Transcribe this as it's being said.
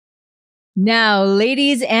Now,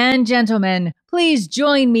 ladies and gentlemen, please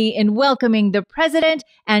join me in welcoming the President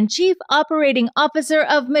and Chief Operating Officer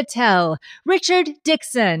of Mattel, Richard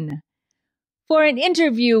Dickson, for an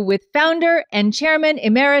interview with Founder and Chairman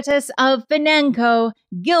Emeritus of Financo,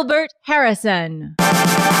 Gilbert Harrison.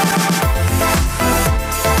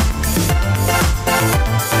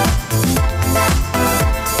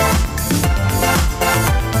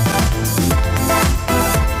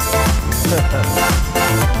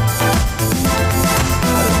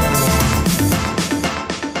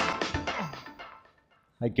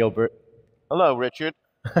 Hi, Gilbert. Hello, Richard.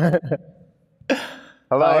 Hello,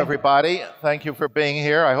 everybody. Thank you for being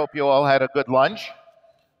here. I hope you all had a good lunch.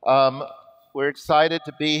 We're excited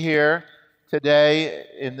to be here today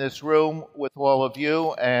in this room with all of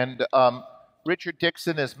you. And Richard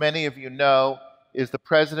Dickson, as many of you know, is the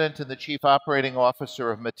President and the Chief Operating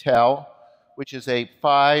Officer of Mattel, which is a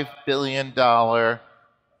 $5 billion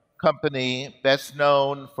company best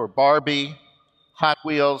known for Barbie, Hot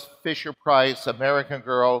Wheels, Fisher-Price, American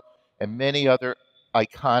Girl, and many other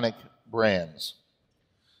iconic brands.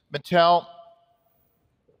 Mattel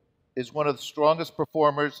is one of the strongest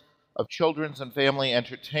performers of children's and family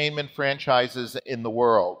entertainment franchises in the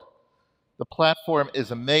world. The platform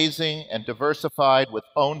is amazing and diversified with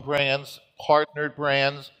own brands, partnered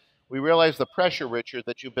brands. We realize the pressure, Richard,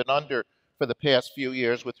 that you've been under for the past few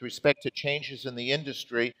years with respect to changes in the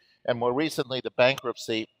industry and more recently the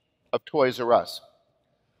bankruptcy of Toys R Us.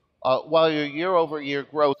 While your year-over-year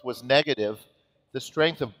growth was negative, the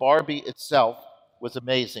strength of Barbie itself was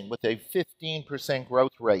amazing, with a 15%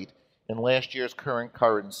 growth rate in last year's current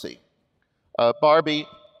currency. Barbie,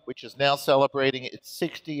 which is now celebrating its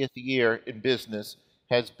 60th year in business,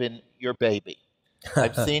 has been your baby.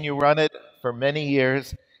 I've seen you run it for many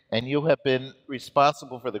years, and you have been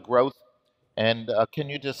responsible for the growth. And can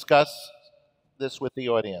you discuss this with the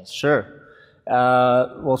audience? Sure.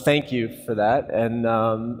 Well, thank you for that. And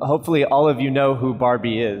hopefully all of you know who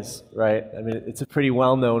Barbie is, right? I mean, it's a pretty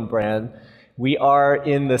well-known brand. We are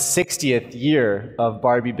in the 60th year of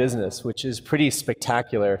Barbie business, which is pretty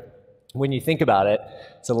spectacular. When you think about it,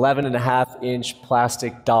 it's an 11.5-inch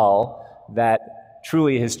plastic doll that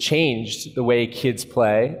truly has changed the way kids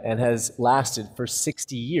play and has lasted for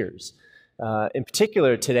 60 years. In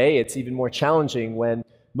particular, today, it's even more challenging when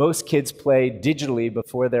most kids play digitally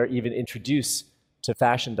before they're even introduced to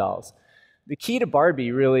fashion dolls. The key to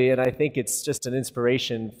Barbie, really, and I think it's just an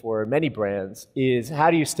inspiration for many brands, is how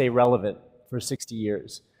do you stay relevant for 60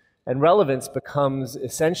 years? And relevance becomes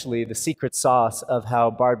essentially the secret sauce of how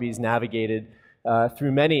Barbie's navigated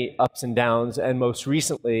through many ups and downs, and most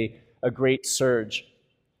recently, a great surge.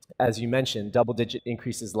 As you mentioned, double-digit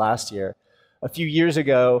increases last year. A few years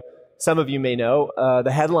ago, some of you may know,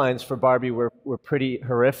 the headlines for Barbie were pretty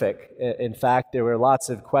horrific. In fact, there were lots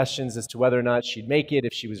of questions as to whether or not she'd make it,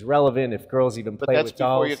 if she was relevant, if girls even play with dolls. But that's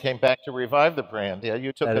before you came back to revive the brand. Yeah,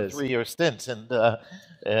 you took a 3-year stint.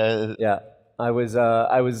 And yeah, I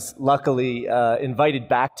was luckily invited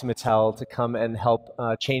back to Mattel to come and help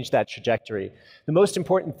change that trajectory. The most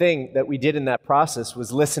important thing that we did in that process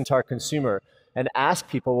was listen to our consumer and ask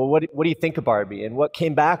people, well, what do you think of Barbie? And what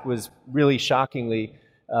came back was really shockingly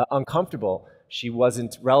uncomfortable. She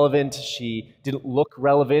wasn't relevant. She didn't look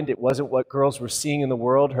relevant. It wasn't what girls were seeing in the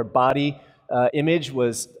world. Her body image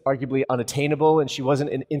was arguably unattainable, and she wasn't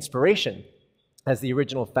an inspiration as the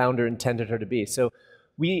original founder intended her to be. So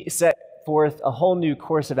we set forth a whole new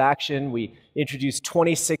course of action. We introduced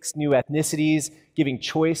 26 new ethnicities, giving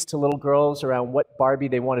choice to little girls around what Barbie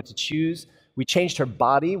they wanted to choose. We changed her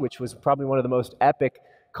body, which was probably one of the most epic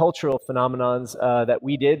cultural phenomenons that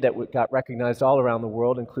we did that got recognized all around the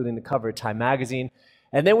world, including the cover of Time magazine.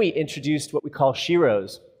 And then we introduced what we call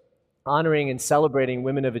Sheroes, honoring and celebrating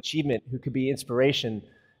women of achievement who could be inspiration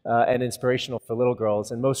and inspirational for little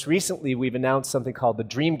girls. And most recently, we've announced something called the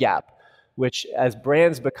Dream Gap, which as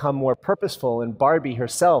brands become more purposeful and Barbie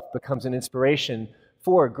herself becomes an inspiration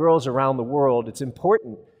for girls around the world, it's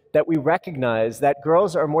important that we recognize that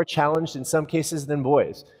girls are more challenged in some cases than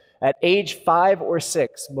boys. At age 5 or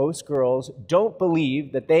 6, most girls don't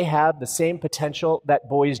believe that they have the same potential that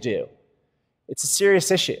boys do. It's a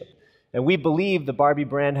serious issue. And we believe the Barbie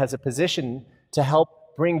brand has a position to help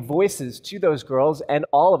bring voices to those girls and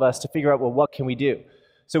all of us to figure out, well, what can we do?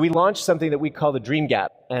 So we launched something that we call the Dream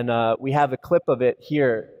Gap. And we have a clip of it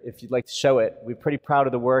here, if you'd like to show it. We're pretty proud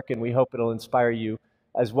of the work, and we hope it'll inspire you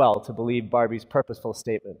as well to believe Barbie's purposeful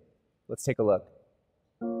statement. Let's take a look.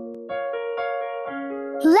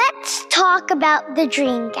 Let's talk about the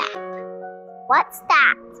dream gap. What's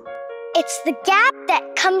that? It's the gap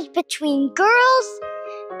that comes between girls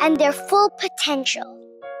and their full potential.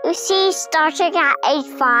 You see, starting at age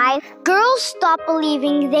 5, girls stop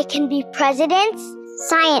believing they can be presidents,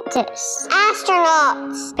 scientists,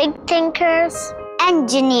 astronauts, big thinkers,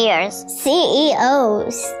 engineers,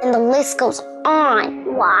 CEOs, and the list goes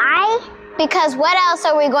on. Why? Because what else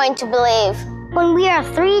are we going to believe? When we are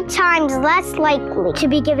 3 times less likely to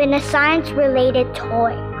be given a science-related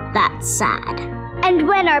toy. That's sad. And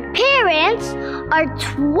when our parents are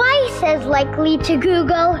twice as likely to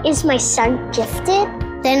Google, is my son gifted?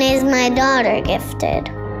 Then is my daughter gifted?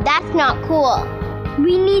 That's not cool.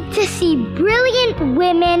 We need to see brilliant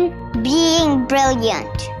women being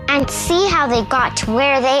brilliant and see how they got to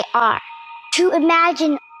where they are. To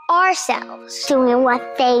imagine ourselves doing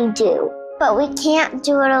what they do. But we can't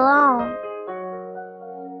do it alone.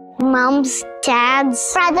 Moms,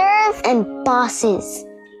 dads, brothers, and bosses.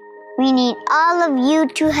 We need all of you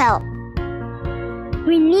to help.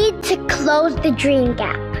 We need to close the dream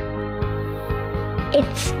gap.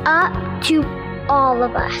 It's up to all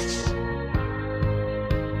of us.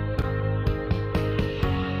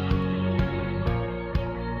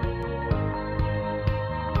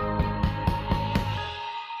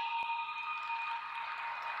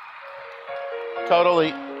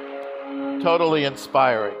 Totally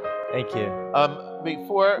inspiring. Thank you.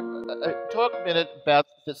 Talk a minute about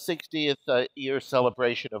the 60th year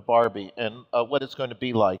celebration of Barbie and what it's going to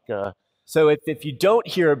be like. So if you don't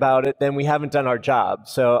hear about it, then we haven't done our job.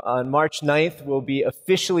 So on March 9th, we'll be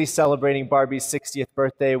officially celebrating Barbie's 60th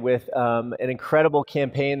birthday with an incredible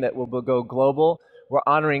campaign that will go global. We're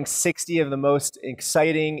honoring 60 of the most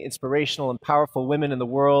exciting, inspirational, and powerful women in the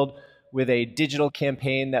world with a digital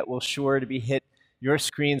campaign that will sure to be hit your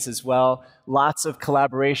screens as well. Lots of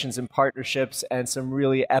collaborations and partnerships and some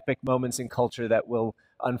really epic moments in culture that will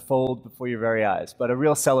unfold before your very eyes. But a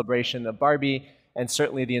real celebration of Barbie and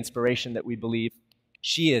certainly the inspiration that we believe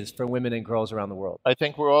she is for women and girls around the world. I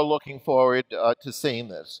think we're all looking forward to seeing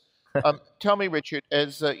this. Tell me, Richard,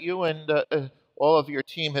 as you and all of your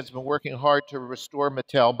team has been working hard to restore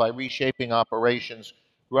Mattel by reshaping operations,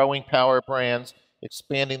 growing power brands,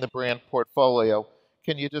 expanding the brand portfolio,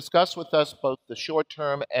 can you discuss with us both the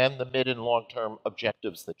short-term and the mid- and long-term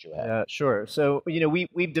objectives that you have? Sure. So,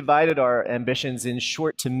 we've divided our ambitions in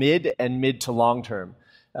short to mid and mid to long-term.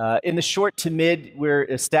 In the short to mid, we're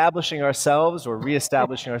establishing ourselves or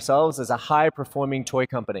reestablishing ourselves as a high-performing toy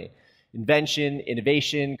company. Invention,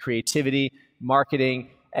 innovation, creativity, marketing,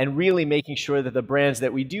 and really making sure that the brands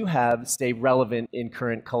that we do have stay relevant in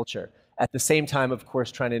current culture. At the same time, of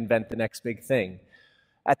course, trying to invent the next big thing.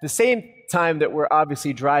 At the same time that we're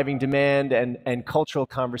obviously driving demand and cultural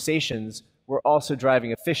conversations, we're also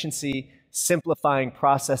driving efficiency, simplifying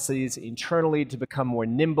processes internally to become more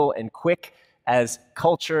nimble and quick as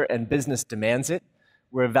culture and business demands it.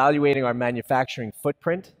 We're evaluating our manufacturing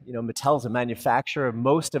footprint. Mattel's a manufacturer of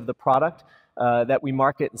most of the product that we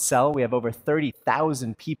market and sell. We have over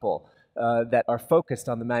 30,000 people that are focused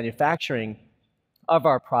on the manufacturing of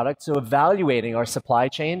our product. So evaluating our supply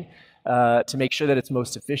chain to make sure that it's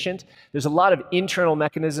most efficient. There's a lot of internal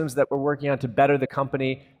mechanisms that we're working on to better the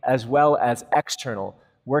company, as well as external,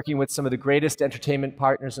 working with some of the greatest entertainment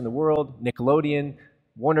partners in the world, Nickelodeon,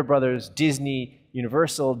 Warner Brothers, Disney,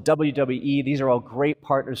 Universal, WWE. These are all great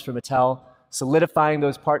partners for Mattel, solidifying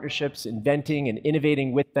those partnerships, inventing and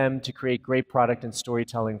innovating with them to create great product and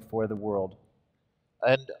storytelling for the world.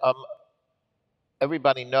 And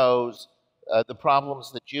everybody knows the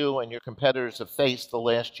problems that you and your competitors have faced the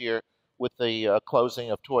last year with the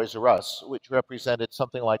closing of Toys R Us, which represented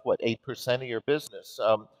something like, 8% of your business.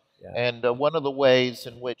 And one of the ways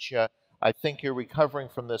in which I think you're recovering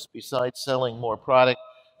from this, besides selling more product,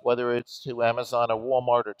 whether it's to Amazon or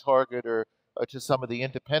Walmart or Target or to some of the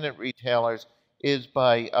independent retailers, is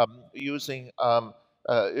by building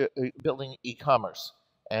e-commerce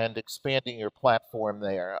and expanding your platform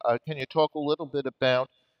there. Can you talk a little bit about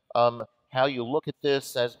how you look at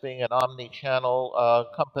this as being an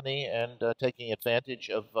omni-channel company and taking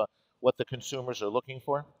advantage of what the consumers are looking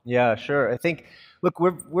for? Yeah, sure. I think, look,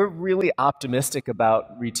 we're really optimistic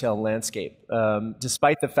about retail landscape,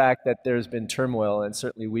 despite the fact that there's been turmoil, and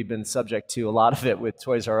certainly we've been subject to a lot of it with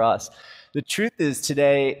Toys R Us. The truth is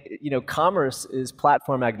today, commerce is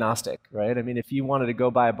platform agnostic, right? I mean, if you wanted to go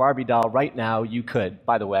buy a Barbie doll right now, you could,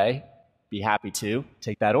 by the way, be happy to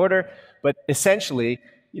take that order. But essentially,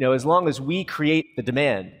 as long as we create the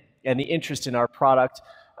demand and the interest in our product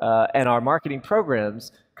and our marketing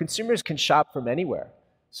programs, consumers can shop from anywhere.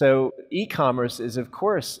 So e-commerce is, of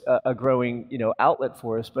course, a growing outlet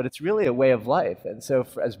for us, but it's really a way of life. And so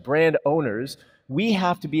as brand owners, we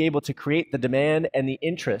have to be able to create the demand and the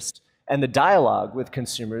interest and the dialogue with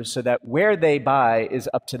consumers so that where they buy is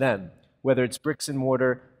up to them, whether it's bricks and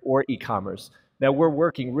mortar, or e-commerce. Now, we're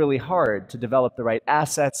working really hard to develop the right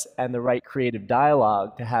assets and the right creative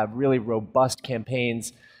dialogue to have really robust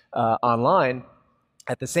campaigns online.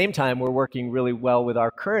 At the same time, we're working really well with our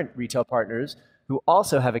current retail partners who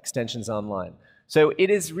also have extensions online. So it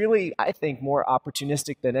is really, I think, more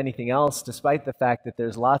opportunistic than anything else, despite the fact that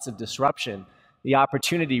there's lots of disruption. The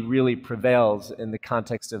opportunity really prevails in the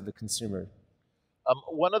context of the consumer.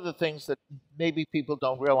 One of the things that maybe people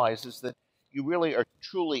don't realize is that you really are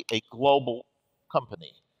truly a global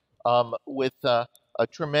company with a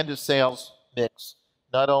tremendous sales mix,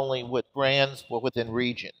 not only with brands, but within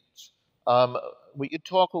regions. We could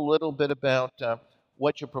talk a little bit about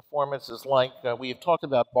what your performance is like. We have talked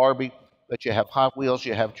about Barbie, but you have Hot Wheels,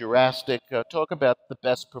 you have Jurassic. Talk about the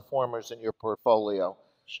best performers in your portfolio.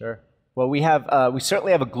 Sure. Well, we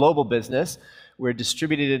certainly have a global business. We're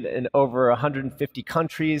distributed in over 150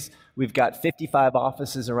 countries. We've got 55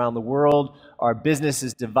 offices around the world. Our business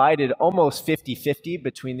is divided almost 50-50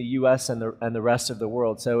 between the US and the rest of the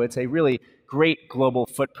world. So it's a really great global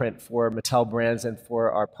footprint for Mattel brands and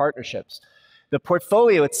for our partnerships. The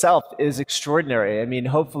portfolio itself is extraordinary. I mean,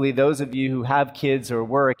 hopefully those of you who have kids or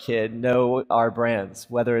were a kid know our brands,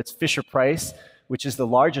 whether it's Fisher-Price, which is the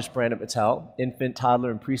largest brand at Mattel, infant,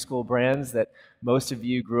 toddler, and preschool brands that most of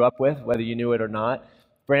you grew up with, whether you knew it or not.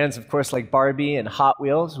 Brands, of course, like Barbie and Hot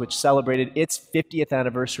Wheels, which celebrated its 50th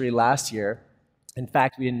anniversary last year. In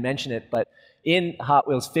fact, we didn't mention it, but in Hot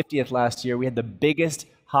Wheels' 50th last year, we had the biggest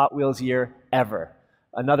Hot Wheels year ever.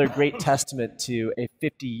 Another great testament to a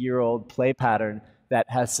 50-year-old play pattern that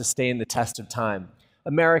has sustained the test of time.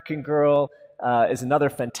 American Girl is another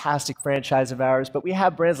fantastic franchise of ours, but we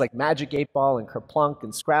have brands like Magic 8 Ball and Kerplunk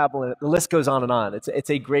and Scrabble, and the list goes on and on. It's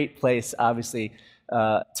a great place, obviously,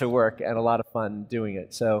 to work and a lot of fun doing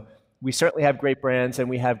it. So we certainly have great brands and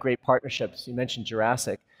we have great partnerships. You mentioned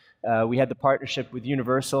Jurassic. We had the partnership with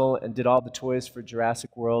Universal and did all the toys for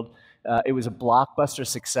Jurassic World. It was a blockbuster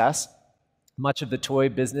success. Much of the toy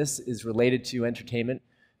business is related to entertainment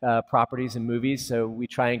properties and movies, so we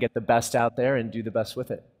try and get the best out there and do the best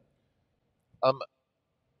with it.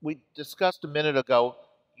 We discussed a minute ago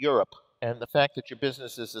Europe and the fact that your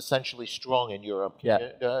business is essentially strong in Europe.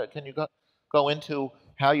 Can you go into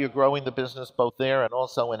how you're growing the business both there and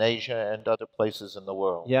also in Asia and other places in the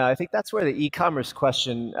world? Yeah, I think that's where the e-commerce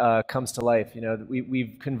question comes to life. You know,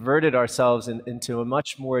 we've converted ourselves into a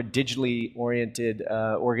much more digitally oriented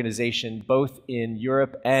organization, both in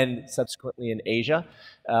Europe and subsequently in Asia.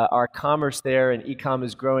 Our commerce there and e-com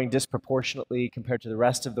is growing disproportionately compared to the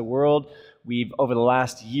rest of the world. We've, over the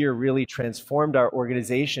last year, really transformed our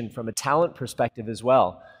organization from a talent perspective as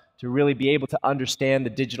well, to really be able to understand the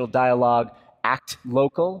digital dialogue, act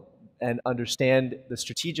local, and understand the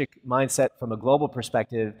strategic mindset from a global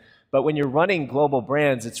perspective. But when you're running global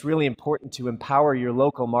brands, it's really important to empower your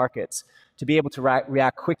local markets to be able to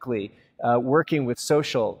react quickly, working with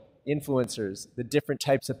social influencers, the different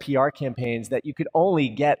types of PR campaigns that you could only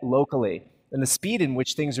get locally. And the speed in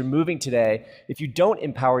which things are moving today, if you don't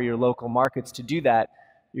empower your local markets to do that,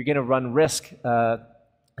 you're going to run risk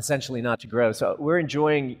essentially not to grow. So we're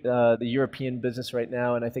enjoying the European business right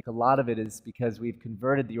now, and I think a lot of it is because we've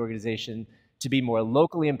converted the organization to be more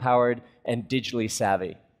locally empowered and digitally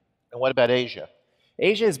savvy. And what about Asia?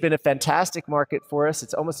 Asia has been a fantastic market for us.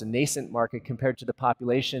 It's almost a nascent market compared to the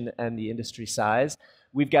population and the industry size.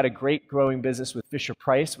 We've got a great growing business with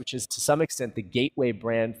Fisher-Price, which is to some extent the gateway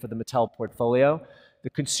brand for the Mattel portfolio. The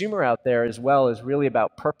consumer out there as well is really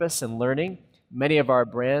about purpose and learning. Many of our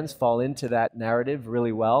brands fall into that narrative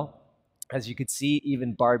really well. As you could see,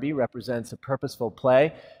 even Barbie represents a purposeful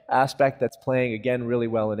play aspect that's playing, again, really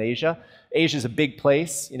well in Asia. Asia's a big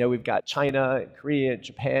place. You know, we've got China, and Korea, and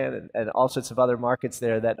Japan, and all sorts of other markets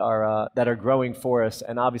there that are growing for us.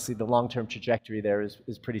 And obviously, the long-term trajectory there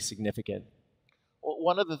is pretty significant. Well,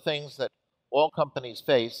 one of the things that all companies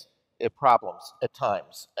face are problems at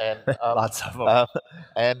times, and lots of them.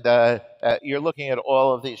 You're looking at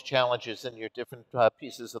all of these challenges in your different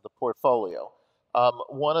pieces of the portfolio.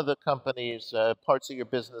 One of the companies, parts of your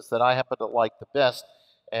business that I happen to like the best,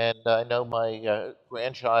 and I know my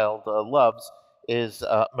grandchild loves, is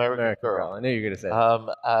American Girl. I knew you were going to say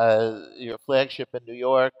that. Your flagship in New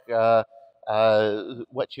York,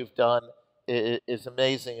 what you've done is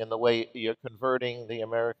amazing in the way you're converting the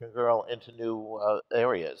American Girl into new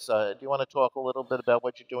areas. Do you want to talk a little bit about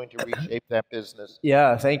what you're doing to reshape that business?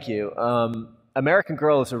 Yeah, thank you. American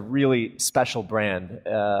Girl is a really special brand.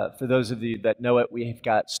 For those of you that know it, we've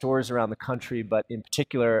got stores around the country, but in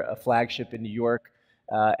particular, a flagship in New York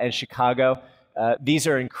and Chicago. These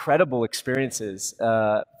are incredible experiences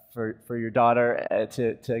for your daughter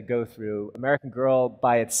to go through. American Girl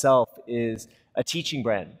by itself is a teaching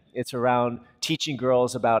brand. It's around teaching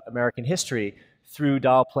girls about American history through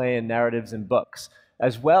doll play and narratives and books.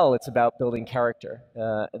 As well, it's about building character.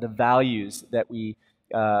 The values that we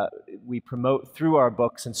promote through our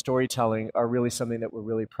books and storytelling are really something that we're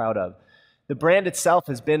really proud of. The brand itself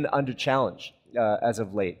has been under challenge as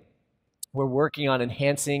of late. We're working on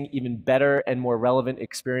enhancing even better and more relevant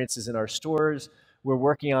experiences in our stores. We're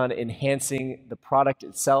working on enhancing the product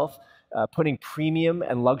itself, putting premium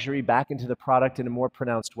and luxury back into the product in a more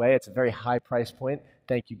pronounced way. It's a very high price point.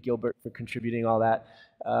 Thank you, Gilbert, for contributing all that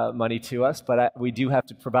money to us. But we do have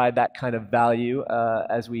to provide that kind of value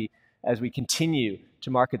as we continue to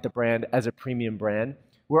market the brand as a premium brand.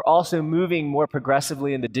 We're also moving more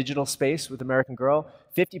progressively in the digital space with American Girl.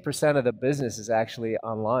 50% of the business is actually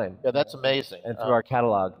online. Yeah, that's amazing. And through our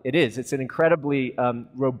catalog. It is. It's an incredibly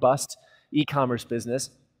robust e-commerce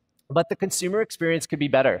business. But the consumer experience could be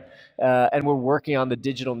better. And we're working on the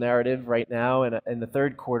digital narrative right now. And in the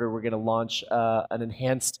third quarter, we're going to launch an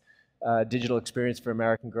enhanced digital experience for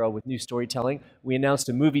American Girl with new storytelling. We announced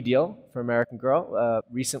a movie deal for American Girl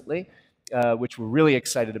recently, which we're really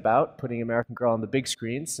excited about, putting American Girl on the big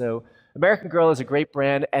screen. So American Girl is a great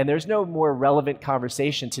brand, and there's no more relevant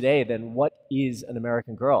conversation today than what is an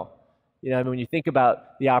American Girl. You know, I mean, when you think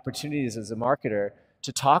about the opportunities as a marketer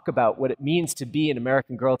to talk about what it means to be an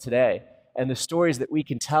American Girl today and the stories that we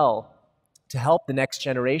can tell to help the next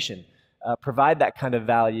generation provide that kind of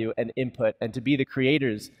value and input, and to be the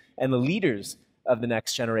creators and the leaders of the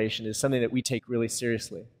next generation is something that we take really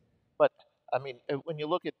seriously. But I mean, when you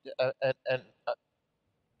look at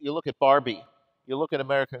you look at Barbie, you look at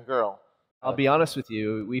American Girl. I'll be honest with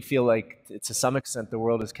you, we feel like to some extent the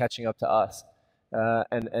world is catching up to us.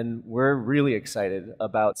 And we're really excited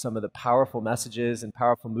about some of the powerful messages and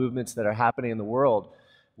powerful movements that are happening in the world.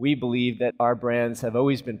 We believe that our brands have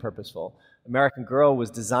always been purposeful. American Girl was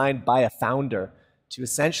designed by a founder to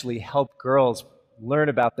essentially help girls learn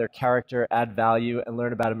about their character, add value, and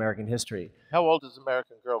learn about American history. How old is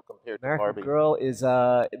American Girl compared to Barbie? American Girl is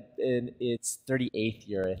in its 38th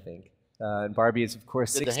year, I think. And Barbie is, of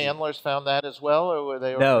course, 60. Did the handlers found that as well, or were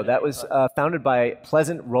they? No, that was founded by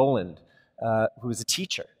Pleasant Rowland, who was a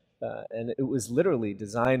teacher. And it was literally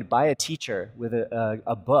designed by a teacher with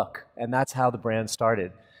a book, and that's how the brand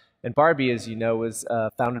started. And Barbie, as you know, was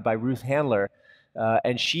founded by Ruth Handler,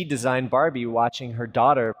 and she designed Barbie watching her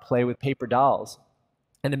daughter play with paper dolls.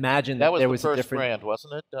 And imagine that there was the a first different brand,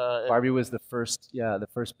 wasn't it? Barbie was the first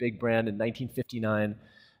big brand in 1959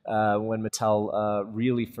 when Mattel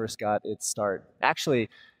really first got its start. Actually,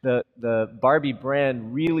 the Barbie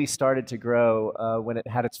brand really started to grow when it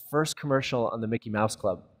had its first commercial on the Mickey Mouse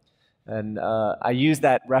Club. And I use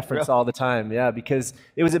that reference all the time, yeah, because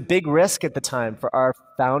it was a big risk at the time for our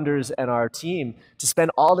founders and our team to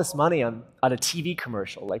spend all this money on a TV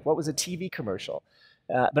commercial. Like, what was a TV commercial?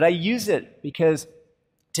 But I use it because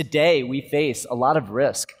today we face a lot of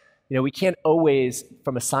risk. You know, we can't always,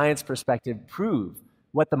 from a science perspective, prove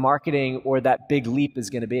what the marketing or that big leap is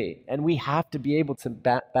going to be. And we have to be able to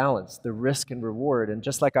balance the risk and reward. And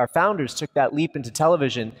just like our founders took that leap into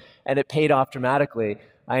television and it paid off dramatically,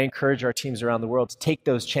 I encourage our teams around the world to take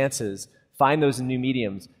those chances, find those new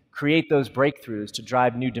mediums, create those breakthroughs to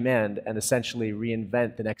drive new demand and essentially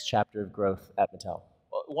reinvent the next chapter of growth at Mattel.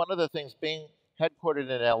 One of the things, being headquartered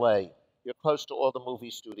in LA, you're close to all the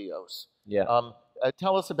movie studios. Yeah.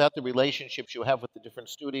 Tell us about the relationships you have with the different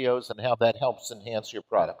studios and how that helps enhance your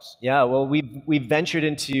products. Yeah, well, we've ventured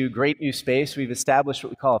into great new space. We've established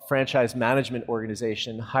what we call a franchise management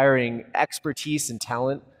organization, hiring expertise and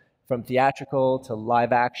talent from theatrical to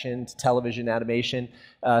live action to television animation.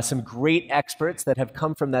 Some great experts that have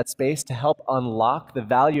come from that space to help unlock the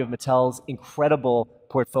value of Mattel's incredible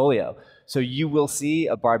portfolio. So you will see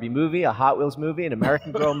a Barbie movie, a Hot Wheels movie, an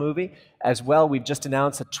American Girl movie. As well, we've just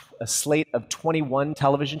announced a slate of 21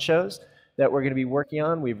 television shows that we're going to be working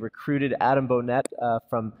on. We've recruited Adam Bonnet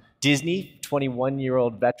from Disney,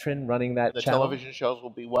 21-year-old veteran running that channel. The television shows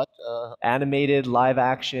will be what? Animated, live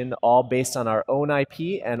action, all based on our own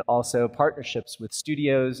IP and also partnerships with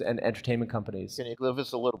studios and entertainment companies. Can you give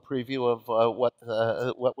us a little preview of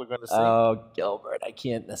what we're going to see? Oh, Gilbert, I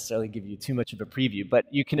can't necessarily give you too much of a preview, but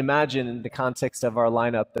you can imagine in the context of our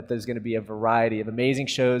lineup that there's going to be a variety of amazing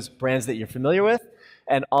shows, brands that you're familiar with,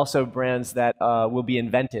 and also brands that will be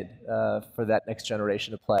invented for that next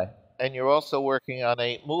generation to play. And you're also working on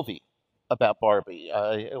a movie. about Barbie.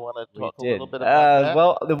 I want to talk a did. little bit about that.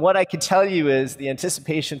 Well, what I can tell you is the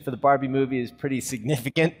anticipation for the Barbie movie is pretty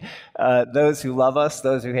significant. Those who love us,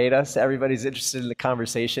 those who hate us, everybody's interested in the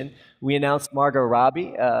conversation. We announced Margot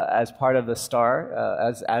Robbie as part of the star,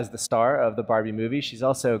 as the star of the Barbie movie. She's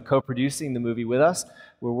also co-producing the movie with us.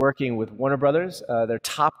 We're working with Warner Brothers, their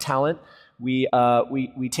top talent. We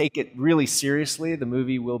take it really seriously. The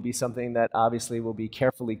movie will be something that obviously will be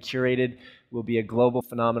carefully curated, will be a global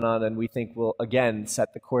phenomenon, and we think will, again,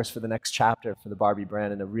 set the course for the next chapter for the Barbie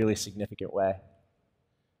brand in a really significant way.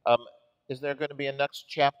 Is there going to be a next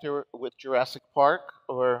chapter with Jurassic Park,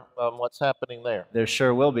 or what's happening there? There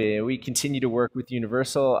sure will be. We continue to work with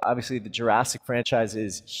Universal. Obviously, the Jurassic franchise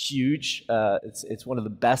is huge. It's one of the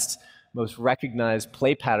best, most recognized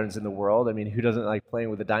play patterns in the world. I mean, who doesn't like playing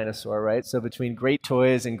with a dinosaur, right? So between great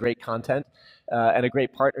toys and great content and a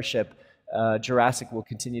great partnership, Jurassic will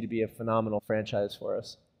continue to be a phenomenal franchise for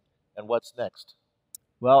us. And what's next?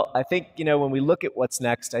 Well, I think, when we look at what's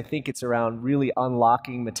next, I think it's around really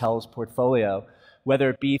unlocking Mattel's portfolio,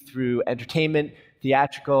 whether it be through entertainment,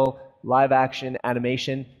 theatrical, live action,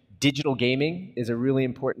 animation. Digital gaming is a really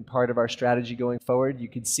important part of our strategy going forward. You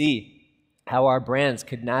can see how our brands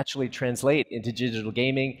could naturally translate into digital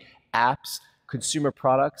gaming, apps, consumer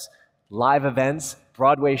products, live events,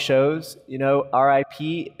 Broadway shows. Our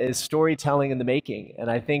IP is storytelling in the making.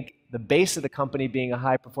 And I think the base of the company being a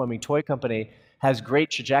high-performing toy company has great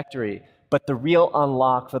trajectory, but the real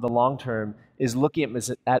unlock for the long term is looking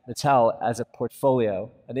at Mattel as a portfolio,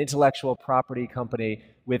 an intellectual property company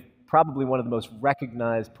with probably one of the most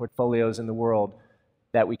recognized portfolios in the world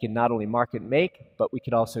that we can not only market and make, but we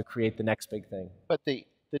could also create the next big thing. But the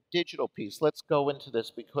digital piece, let's go into this,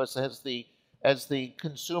 because as the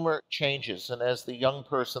consumer changes and as the young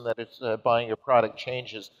person that is buying your product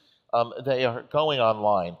changes, they are going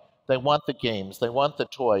online. They want the games, they want the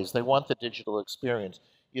toys, they want the digital experience.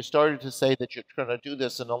 You started to say that you're trying to do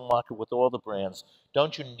this and unlock it with all the brands.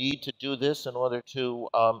 Don't you need to do this in order to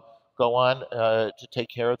go on to take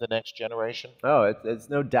care of the next generation? Oh, it's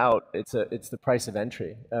no doubt. It's the price of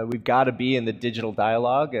entry. We've got to be in the digital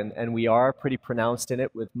dialogue, and we are pretty pronounced in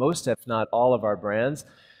it with most, if not all, of our brands.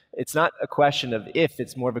 It's not a question of if,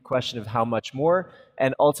 it's more of a question of how much more,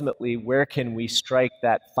 and ultimately, where can we strike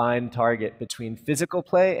that fine target between physical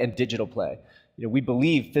play and digital play? We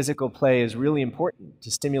believe physical play is really important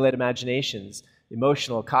to stimulate imaginations.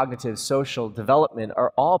 Emotional, cognitive, social development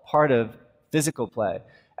are all part of physical play.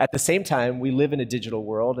 At the same time, we live in a digital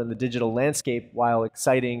world, and the digital landscape, while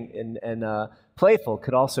exciting and playful,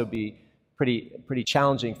 could also be pretty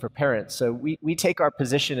challenging for parents. So we take our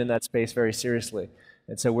position in that space very seriously.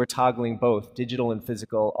 And so we're toggling both digital and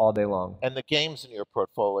physical all day long. And the games in your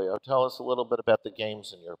portfolio, tell us a little bit about the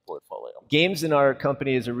games in your portfolio. Games in our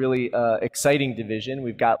company is a really exciting division.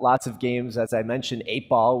 We've got lots of games, as I mentioned,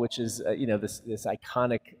 8-Ball, which is this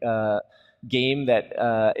iconic game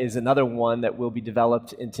that is another one that will be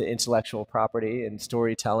developed into intellectual property and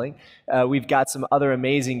storytelling. We've got some other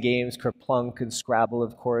amazing games. Kerplunk and Scrabble,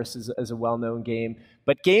 of course, is a well-known game.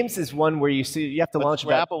 But games is one where you have to launch.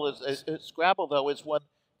 Scrabble, though, is one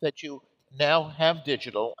that you now have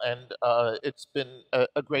digital, and it's been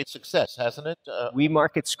a great success, hasn't it? We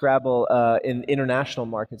market Scrabble in international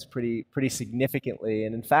markets pretty significantly,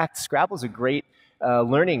 and in fact, Scrabble is a great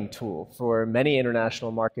learning tool for many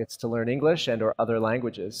international markets to learn English and or other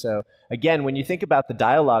languages. So again, when you think about the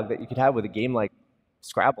dialogue that you could have with a game like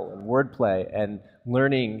Scrabble and wordplay and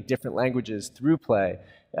learning different languages through play,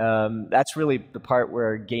 that's really the part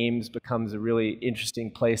where games becomes a really interesting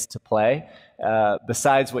place to play.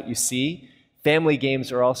 Besides what you see, family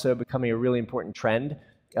games are also becoming a really important trend.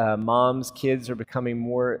 Moms, kids are becoming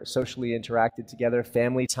more socially interacted together.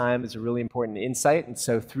 Family time is a really important insight, and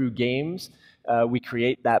so through games, we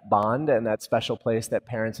create that bond and that special place that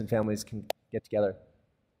parents and families can get together.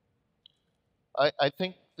 I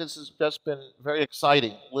think this has just been very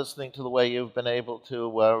exciting, listening to the way you've been able to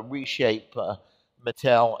reshape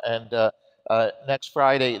Mattel. And next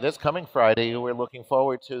Friday, this coming Friday, we're looking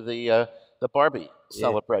forward to the Barbie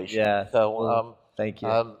celebration. Yeah. So thank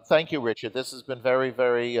you. Thank you, Richard. This has been very,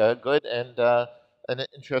 very good and an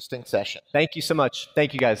interesting session. Thank you so much.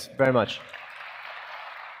 Thank you guys very much.